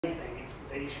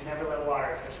that you should never let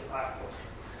water, especially blackboard.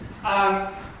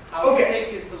 How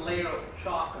thick is the layer of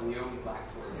chalk on your own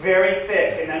blackboard? Very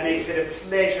thick, and that makes it a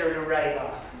pleasure to write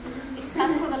on. It's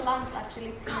bad for the lungs,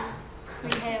 actually, to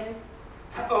clean hair with.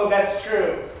 Oh, that's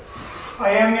true. I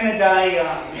am going to die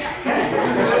young.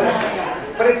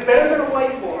 But it's better than a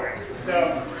whiteboard.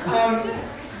 So,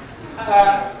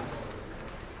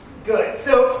 good.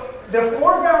 So the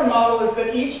foreground model is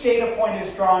that each data point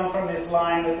is drawn from this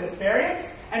line with this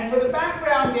variance. And for the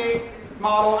background data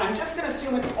model, I'm just going to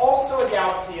assume it's also a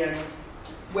Gaussian,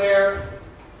 where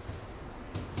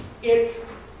it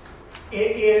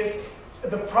is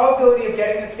the probability of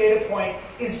getting this data point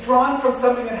is drawn from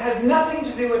something that has nothing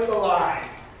to do with the line.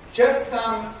 Just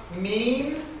some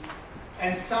mean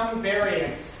and some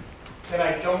variance that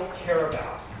I don't care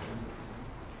about.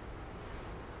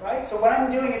 Right? So what I'm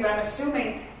doing is I'm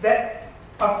assuming that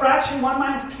a fraction 1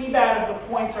 minus p bad of the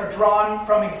points are drawn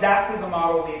from exactly the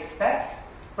model we expect,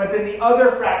 but then the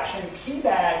other fraction p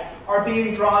bad are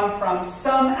being drawn from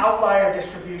some outlier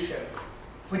distribution,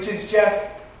 which is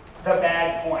just the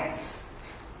bad points.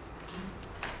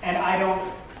 And I don't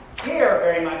care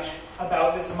very much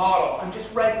about this model. I'm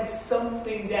just writing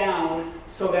something down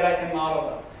so that I can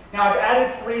model them. Now I've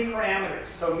added 3 parameters.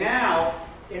 So now,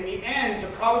 in the end, the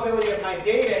probability of my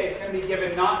data is going to be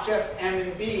given not just m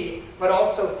and b, but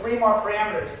also 3 more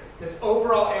parameters. This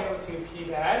overall amplitude p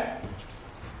bad,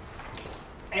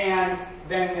 and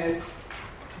then this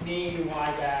mean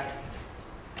y bad,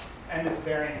 and this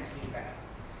variance v bad.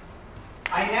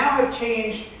 I now have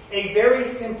changed a very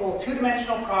simple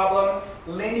 2-dimensional problem,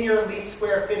 linear least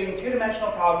square fitting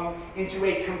 2-dimensional problem, into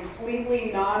a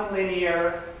completely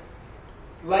nonlinear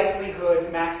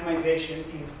likelihood maximization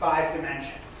in 5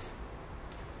 dimensions.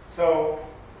 So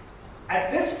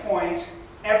at this point,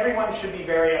 everyone should be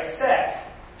very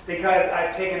upset because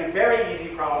I've taken a very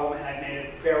easy problem and I've made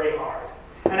it very hard.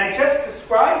 And I just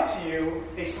described to you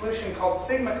a solution called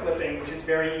sigma clipping, which is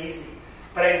very easy,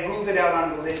 but I ruled it out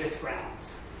on religious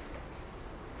grounds.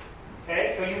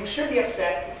 Okay, so you should be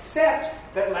upset, except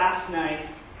that last night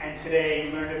and today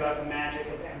you learned about the magic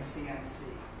of MCMC.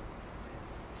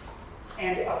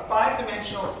 And a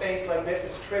 5-dimensional space like this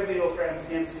is trivial for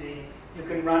MCMC. You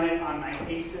can run it on my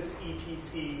ASUS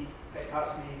EPC that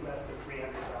cost me less than $300.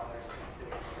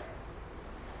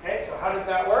 Okay, so how does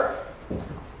that work?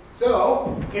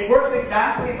 So it works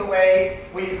exactly the way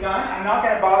we've done. I'm not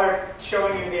going to bother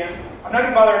showing you the. I'm not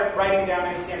going to bother writing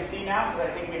down MCMC now because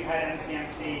I think we've had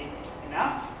MCMC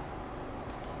enough.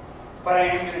 But I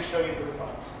am going to show you the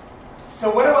results. So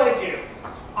what do?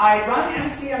 I run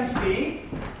MCMC,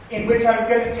 in which I'm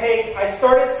going to take. I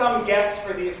started some guess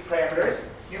for these parameters.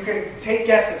 You can take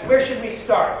guesses. Where should we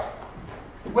start?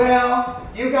 Well,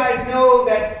 you guys know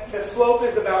that the slope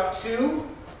is about 2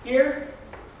 here.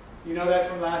 You know that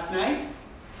from last night.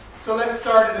 So let's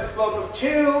start at a slope of 2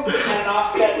 and an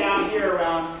offset down here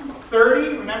around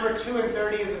 30. Remember, 2 and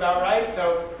 30 is about right.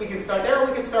 So we can start there, or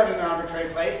we can start in an arbitrary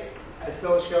place. As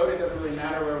Bill showed, it doesn't really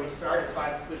matter where we start. If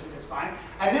 5's solution is fine.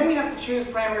 And then we have to choose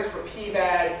parameters for p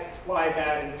bad, y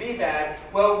bad, and v bad.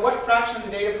 Well, what fraction of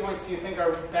the data points do you think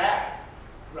are bad,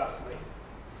 roughly?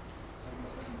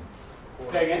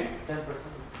 Say again? 10%.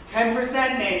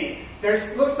 10% maybe.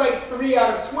 There's looks like 3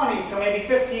 out of 20, so maybe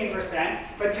 15%,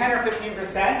 but 10 or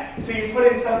 15%. So you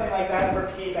put in something like that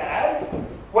for p bad.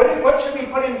 What should we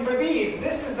put in for these?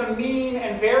 This is the mean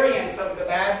and variance of the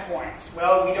bad points.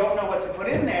 Well, we don't know what to put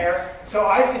in there, so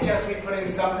I suggest we put in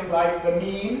something like the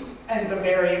mean and the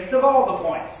variance of all the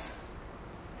points.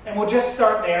 And we'll just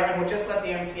start there, and we'll just let the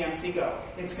MCMC go.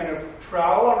 It's going to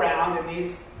trowel around in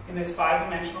this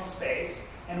 5-dimensional space,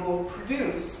 and will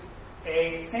produce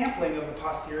a sampling of the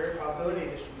posterior probability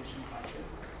distribution function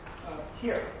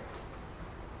here.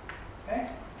 Okay?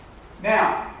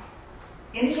 Now,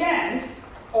 in the end,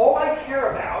 all I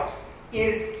care about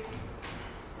is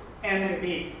M and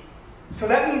B. So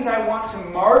that means I want to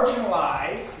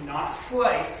marginalize, not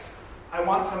slice, I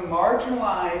want to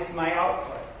marginalize my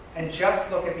output and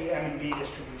just look at the M and B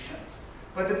distributions.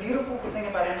 But the beautiful thing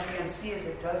about MCMC is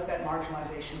it does that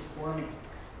marginalization for me.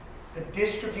 The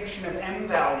distribution of M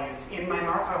values in my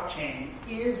Markov chain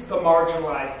is the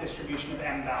marginalized distribution of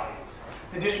M values.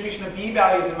 The distribution of B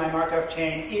values in my Markov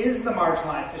chain is the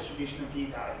marginalized distribution of B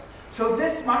values. So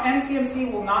this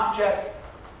MCMC will not just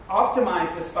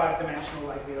optimize this 5-dimensional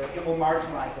likelihood, it will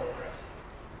marginalize over it.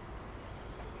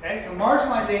 Okay, so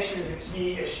marginalization is a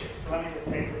key issue. So let me just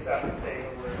take this up and say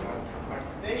the word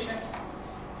marginalization.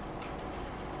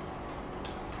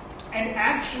 And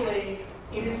actually,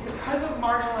 it is because of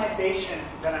marginalization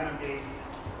that I'm a Bayesian.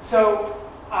 So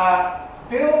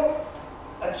Bill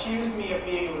accused me of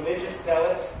being a religious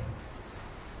zealot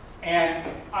And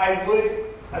I would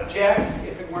object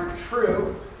if it weren't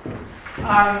true.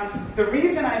 The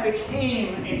reason I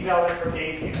became a zealot for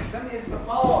Bayesianism is the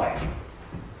following.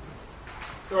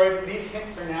 So these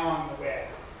hints are now on the way.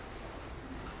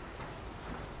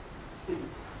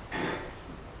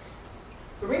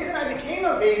 The reason I became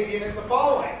a Bayesian is the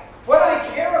following. What I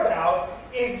care about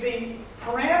is the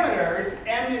parameters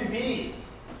m and b.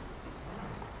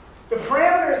 The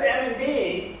parameters m and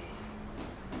b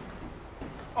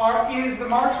is the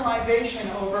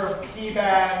marginalization over p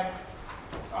bad,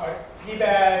 dy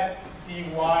bad,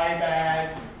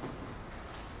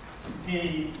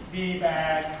 dv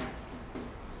bad,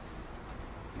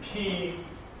 p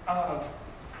of,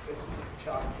 this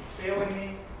chalk is failing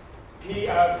me, p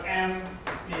of m,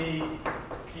 b,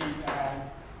 p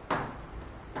bad,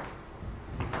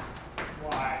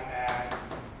 y bad,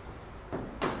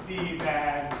 v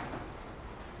bad,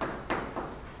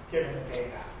 given the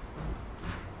data.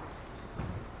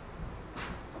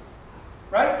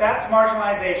 Right? That's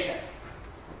marginalization.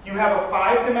 You have a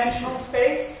 5-dimensional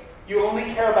space. You only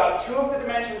care about 2 of the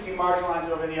dimensions. You marginalize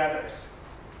over the others.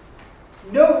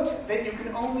 Note that you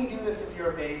can only do this if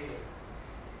you're a Bayesian.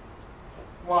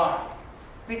 Why?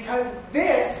 Because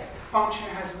this function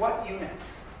has what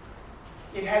units?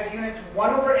 It has units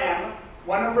 1 over m,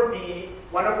 1 over b,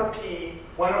 1 over p,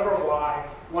 1 over y,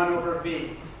 1 over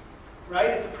v.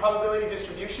 Right? It's a probability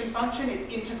distribution function. It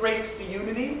integrates to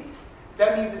unity.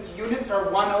 That means its units are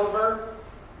 1 over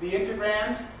the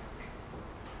integrand.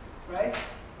 Right?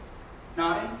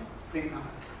 Nodding? Please nod.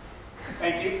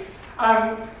 Thank you.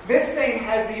 This thing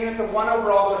has the units of 1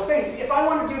 over all those things. If I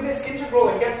want to do this integral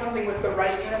and get something with the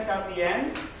right units out the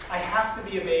end, I have to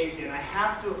be a Bayesian. I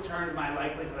have to have turned my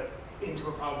likelihood into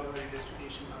a probability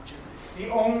distribution function. The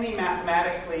only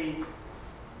mathematically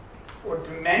or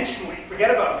dimensionally,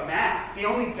 forget about math, the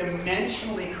only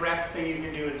dimensionally correct thing you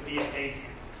can do is be a Bayesian.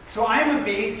 So I'm a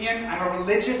Bayesian, I'm a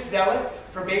religious zealot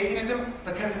for Bayesianism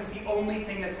because it's the only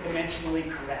thing that's dimensionally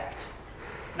correct.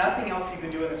 Nothing else you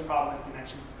can do in this problem is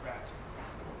dimensionally correct.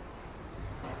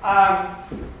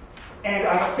 And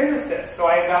I'm a physicist, so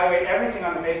I evaluate everything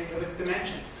on the basis of its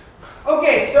dimensions.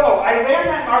 Okay, so I ran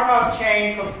that Markov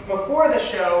chain before the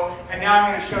show, and now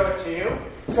I'm going to show it to you.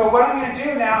 So what I'm going to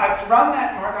do now, I've run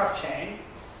that Markov chain,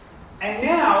 and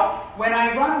now when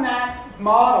I run that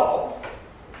model,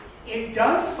 it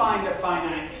does find a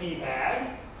finite p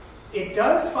bad, it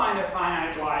does find a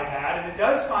finite y bad, and it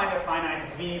does find a finite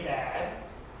v bad,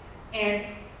 and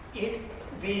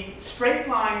the straight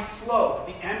line slope,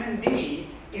 the m and b,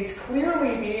 is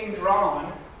clearly being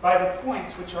drawn by the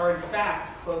points which are in fact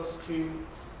close to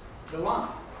the line.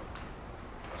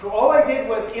 So all I did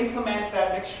was implement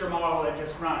that mixture model and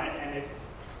just run it, and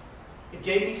it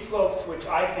gave me slopes which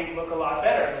I think look a lot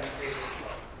better than the previous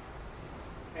slope.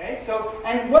 Okay, so,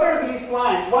 and what are these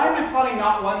lines? Why am I plotting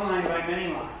not one line by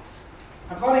many lines?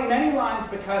 I'm plotting many lines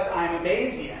because I'm a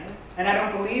Bayesian, and I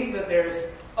don't believe that there's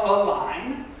a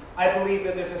line. I believe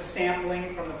that there's a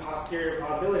sampling from the posterior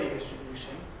probability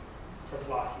distribution to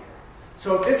plot here.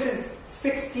 So this is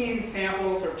 16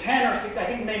 samples, or 10, or 6, I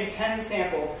think maybe 10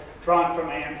 samples drawn from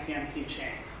my MCMC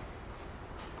chain.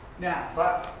 Now,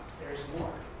 but there's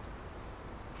more.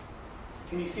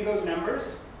 Can you see those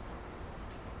numbers?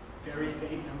 Very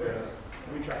faint numbers.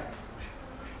 Let me try.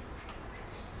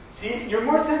 See, you're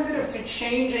more sensitive to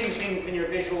changing things in your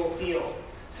visual field.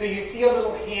 So you see a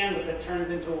little hand that turns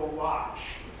into a watch.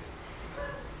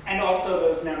 And also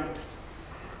those numbers.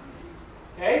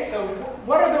 Okay, so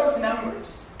what are those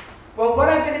numbers? Well,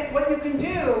 what you can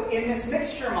do in this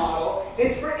mixture model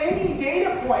is for any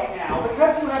data point now,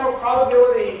 because you have a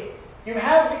probability,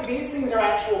 these things are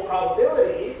actual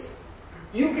probabilities,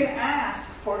 you can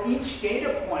ask for each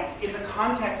data point in the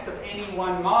context of any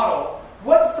one model,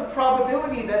 what's the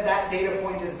probability that that data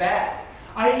point is bad?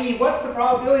 I.e., what's the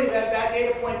probability that that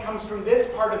data point comes from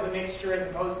this part of the mixture as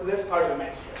opposed to this part of the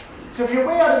mixture? So if you're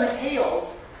way out in the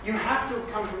tails, you have to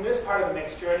have come from this part of the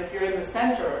mixture, and if you're in the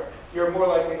center, you're more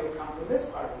likely to have come from this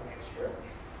part of the mixture.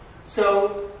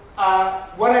 So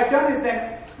what I've done is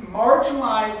then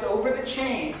marginalized over the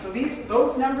chain. So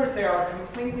those numbers there are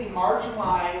completely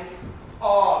marginalized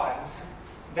odds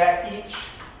that each,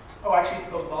 oh actually it's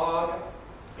the log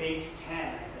base 10, I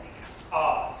think,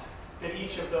 odds that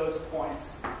each of those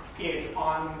points is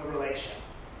on the relation.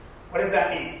 What does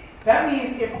that mean? That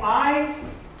means if I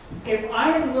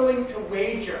am willing to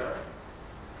wager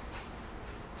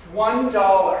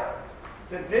 $1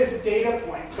 that this data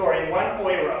point, sorry,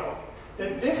 €1,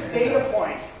 that this data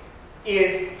point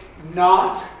is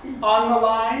not on the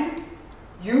line,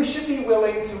 you should be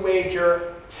willing to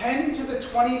wager 10 to the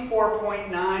 24.9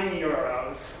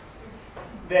 euros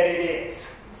that it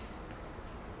is.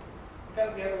 The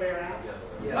other way around?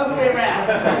 Yeah. Other way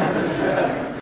around.